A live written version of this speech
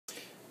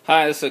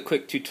Hi, this is a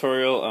quick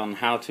tutorial on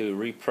how to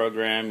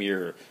reprogram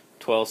your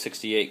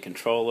 1268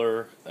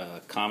 controller,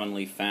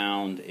 commonly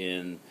found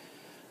in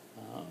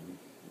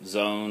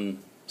Zone,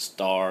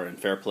 Star, and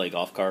Fairplay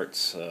golf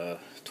carts,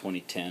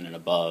 2010 and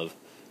above.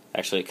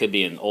 Actually, it could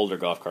be in older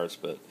golf carts,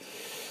 but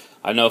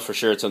I know for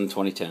sure it's on the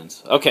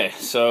 2010s. Okay,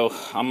 so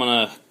I'm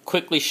going to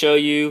quickly show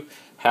you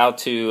how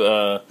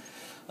to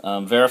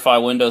verify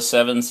Windows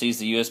 7 sees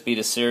the USB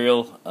to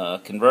serial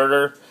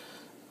converter.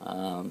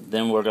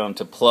 Then we're going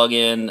to plug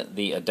in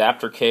the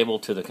adapter cable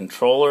to the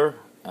controller.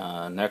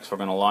 Next we're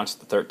going to launch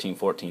the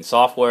 1314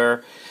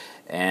 software,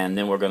 and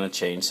then we're going to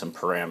change some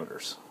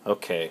parameters.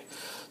 Okay,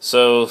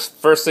 so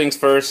first things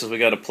first is we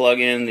got to plug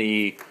in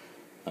the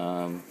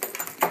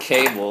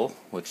cable,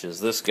 which is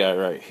this guy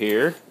right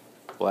here,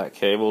 black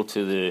cable,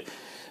 to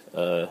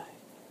the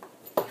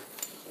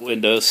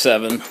Windows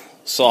 7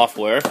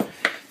 software.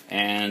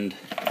 And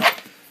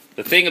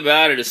the thing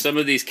about it is some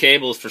of these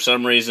cables for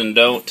some reason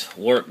don't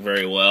work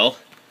very well.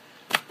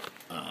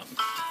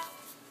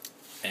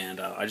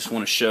 I just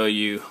want to show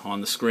you on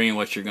the screen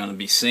what you're going to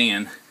be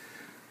seeing.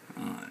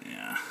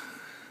 Yeah,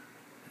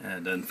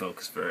 that doesn't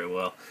focus very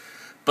well.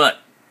 But,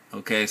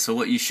 okay, so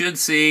what you should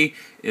see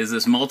is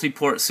this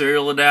multi-port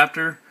serial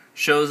adapter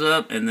shows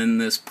up, and then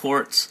this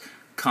ports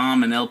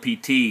COM and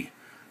LPT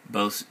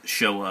both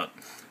show up.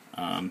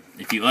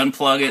 If you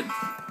unplug it,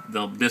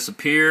 they'll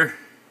disappear.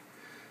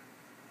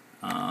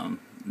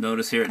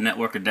 Notice here at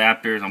network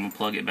adapters, I'm going to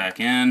plug it back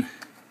in,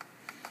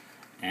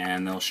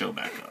 and they'll show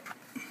back up.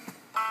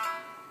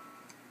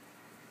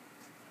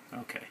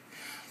 Okay,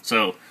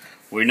 so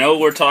we know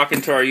we're talking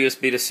to our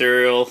USB to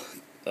serial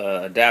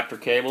adapter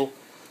cable.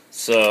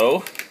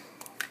 So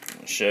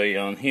I'll show you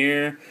on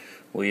here.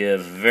 We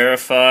have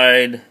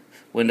verified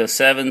Windows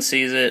 7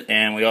 sees it,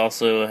 and we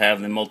also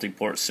have the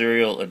multi-port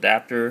serial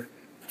adapter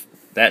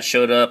that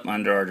showed up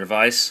under our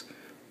device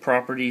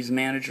properties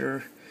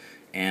manager,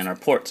 and our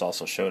ports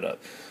also showed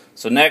up.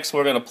 So next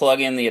we're going to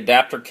plug in the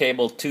adapter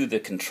cable to the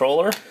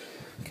controller.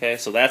 Okay,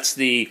 so that's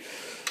the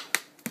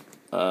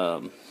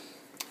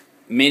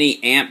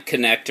mini amp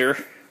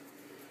connector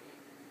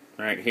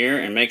right here,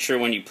 and make sure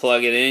when you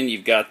plug it in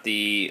you've got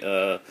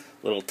the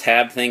little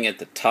tab thing at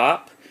the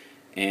top,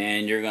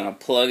 and you're going to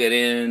plug it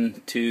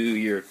in to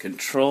your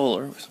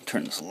controller.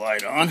 Turn this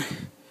light on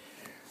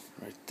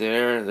right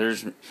there.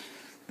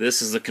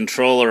 This is the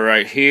controller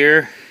right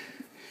here,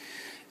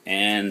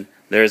 and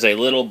there's a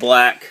little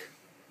black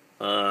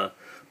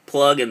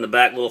plug in the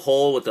back little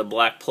hole with a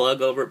black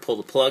plug over it. Pull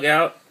the plug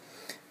out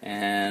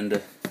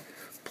and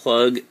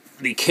plug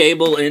the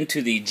cable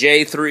into the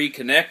J3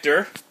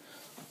 connector.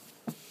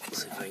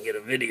 Let's see if I can get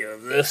a video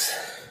of this.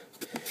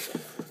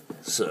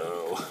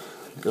 So,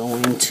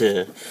 going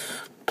to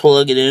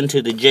plug it into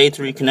the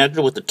J3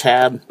 connector with the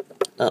tab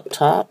up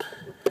top.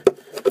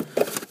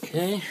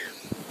 Okay.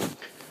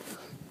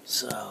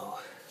 So,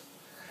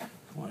 I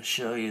want to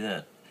show you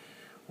that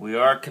we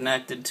are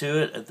connected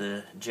to it at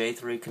the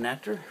J3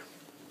 connector.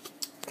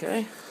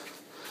 Okay.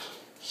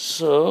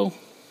 So,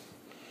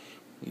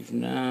 we've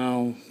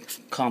now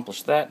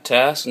accomplished that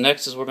task.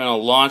 Next is we're going to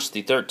launch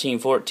the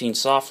 1314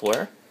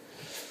 software.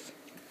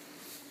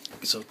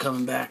 So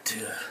coming back to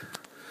the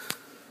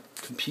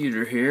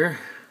computer here,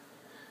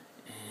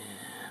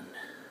 and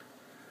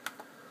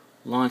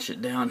launch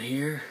it down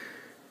here.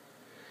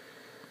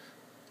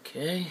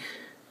 Okay.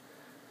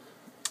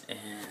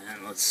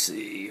 And let's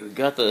see, we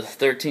got the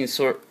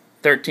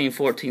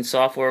 1314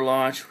 software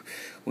launch.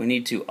 We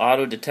need to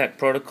auto detect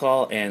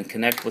protocol and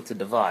connect with the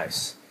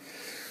device.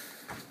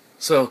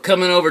 So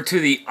coming over to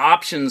the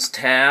options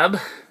tab,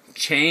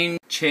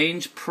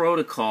 change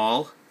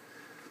protocol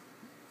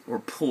or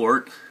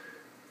port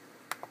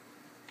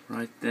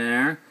right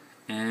there,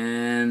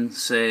 and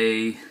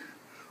say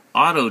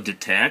auto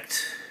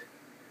detect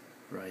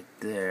right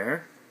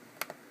there.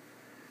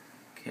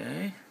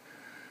 Okay,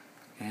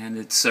 and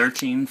it's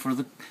searching for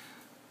the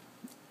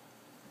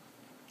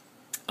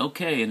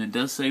okay, and it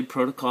does say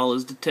protocol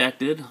is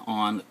detected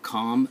on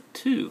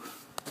COM2.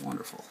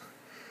 Wonderful.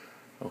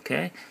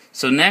 Okay,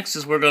 so next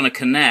is we're going to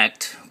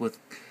connect with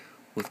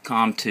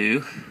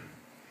COM2.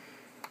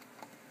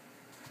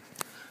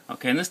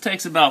 Okay, and this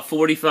takes about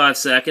 45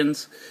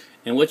 seconds,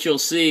 and what you'll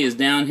see is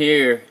down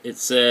here it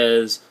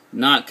says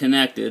not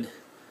connected.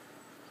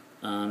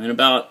 In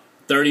about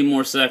 30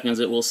 more seconds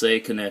it will say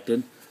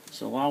connected.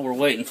 So while we're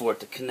waiting for it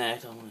to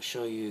connect, I'm going to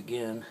show you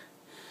again.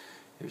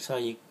 Here's how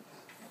you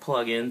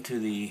plug into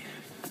the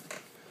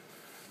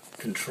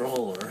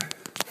controller.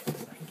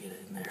 If I can get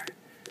it in there.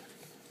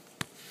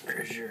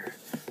 There's your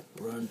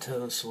run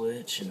tow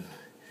switch, and you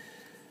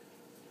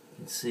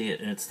can see it.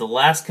 And it's the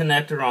last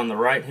connector on the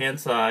right hand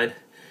side,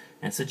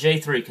 and it's a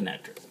J3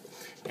 connector.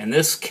 And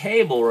this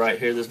cable right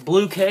here, this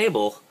blue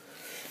cable,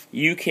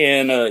 you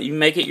can you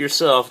make it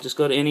yourself. Just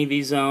go to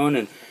NEV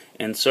Zone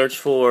and search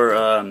for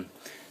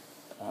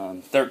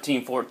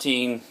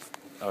 1314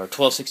 or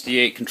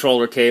 1268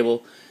 controller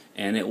cable,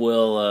 and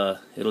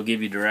it'll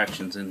give you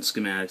directions and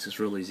schematics. It's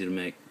real easy to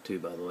make too,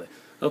 by the way.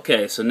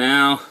 Okay, so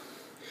now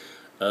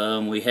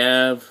we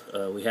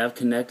have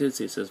connected.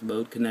 See, it says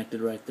mode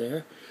connected right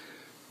there.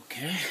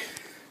 Okay.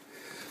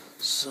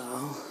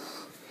 So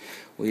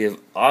we have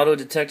auto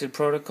detected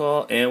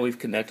protocol, and we've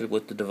connected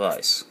with the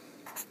device.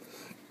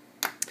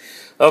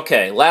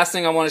 Okay, last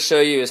thing I want to show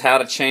you is how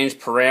to change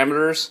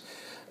parameters.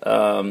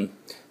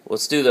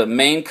 Let's do the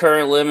main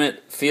current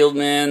limit, field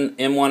min,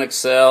 M1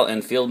 Excel,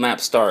 and field map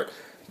start.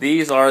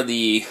 These are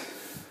the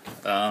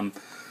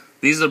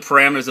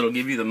parameters that will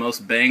give you the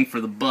most bang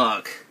for the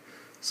buck.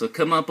 So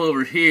come up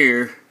over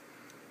here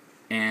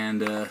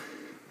and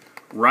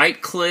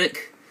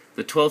right-click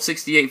the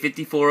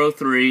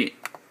 1268-5403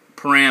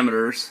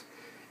 parameters,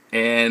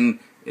 and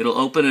it'll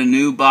open a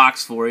new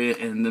box for you.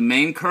 And the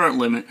main current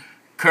limit,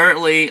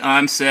 currently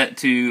I'm set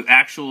to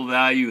actual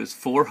value is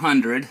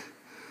 400,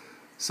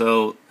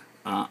 so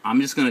I'm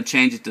just going to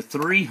change it to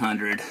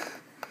 300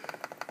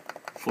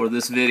 for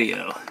this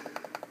video.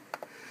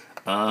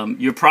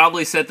 You're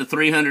probably set to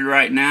 300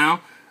 right now.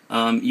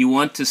 You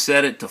want to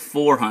set it to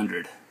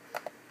 400.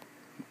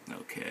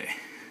 Okay.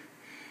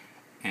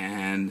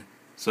 And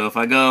so if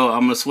I go,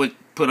 I'm going to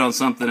put on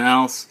something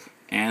else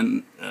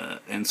and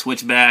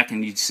switch back,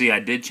 and you see I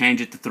did change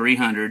it to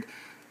 300.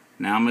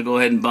 Now I'm going to go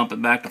ahead and bump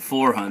it back to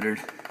 400.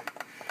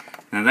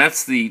 Now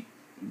that's the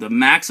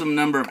maximum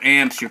number of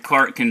amps your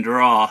cart can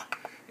draw,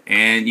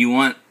 and you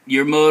want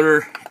your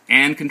motor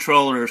and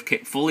controller is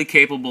fully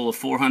capable of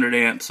 400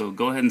 amps, so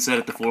go ahead and set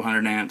it to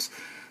 400 amps.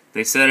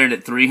 They set it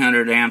at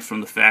 300 amps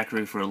from the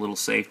factory for a little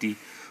safety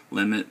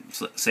limit,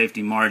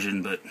 safety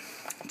margin, but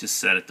just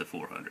set it to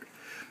 400.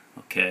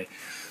 Okay,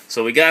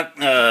 so we got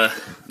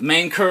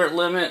main current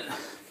limit.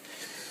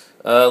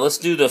 Let's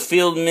do the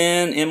field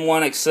min,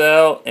 M1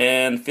 Excel,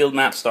 and field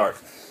map start.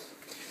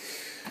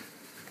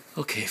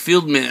 Okay,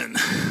 field min,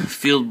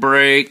 field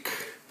break.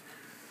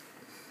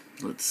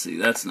 Let's see,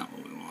 that's not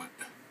what we want.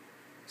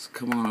 Let's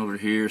come on over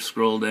here,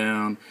 scroll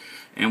down,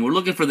 and we're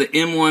looking for the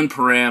M1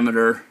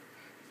 parameter,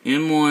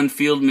 M1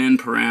 field min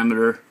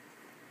parameter,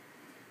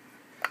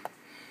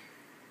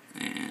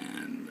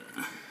 and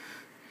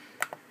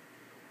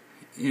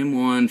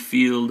M1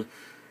 field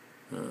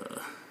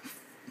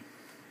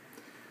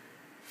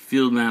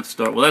map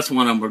start. Well, that's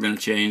one of them we're going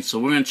to change. So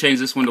we're going to change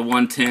this one to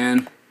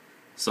 110.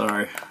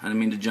 Sorry, I didn't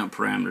mean to jump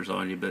parameters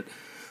on you, but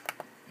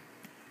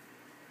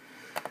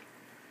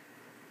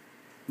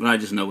I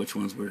just know which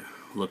ones we're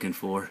looking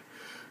for.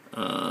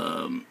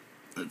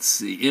 Let's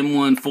see,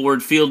 M1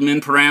 forward field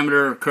min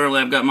parameter.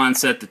 Currently I've got mine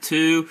set to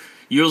 2.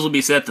 Yours will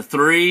be set to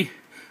 3.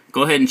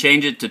 Go ahead and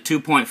change it to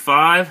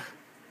 2.5.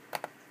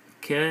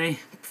 Okay,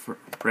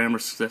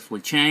 parameter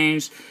successfully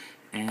changed.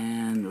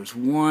 And there's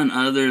one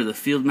other, the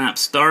field map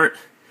start.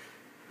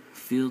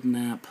 Field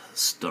map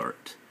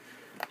start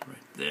right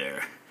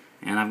there.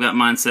 And I've got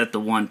mine set to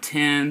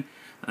 110.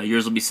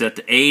 Yours will be set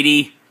to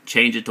 80.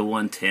 Change it to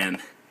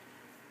 110.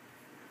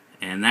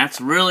 And that's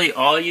really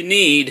all you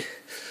need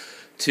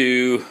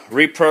to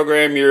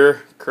reprogram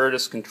your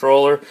Curtis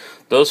controller.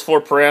 Those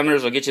 4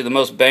 parameters will get you the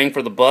most bang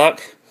for the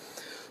buck.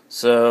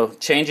 So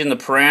changing the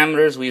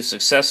parameters, we've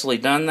successfully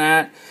done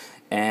that.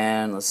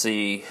 And let's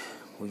see,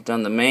 we've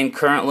done the main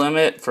current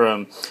limit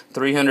from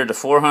 300 to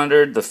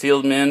 400, the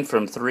field min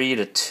from 3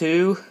 to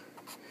 2.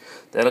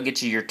 That'll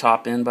get you your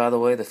top end, by the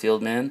way, the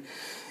field min.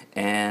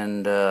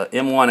 And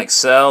M1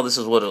 Excel, this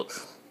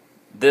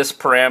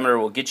parameter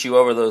will get you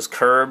over those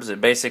curbs.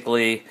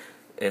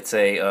 It's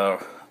a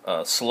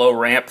slow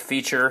ramp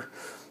feature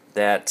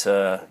that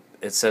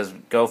it says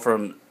go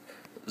from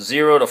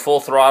 0 to full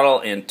throttle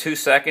in 2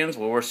 seconds.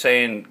 Well, we're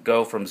saying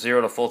go from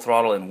 0 to full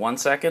throttle in 1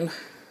 second.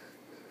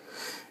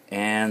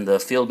 And the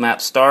field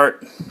map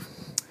start,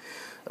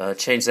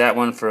 change that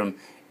one from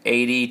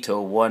 80 to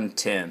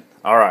 110.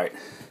 Alright,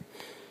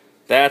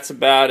 that's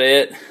about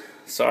it.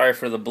 Sorry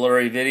for the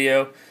blurry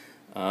video,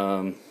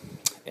 and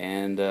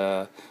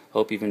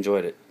hope you've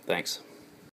enjoyed it. Thanks.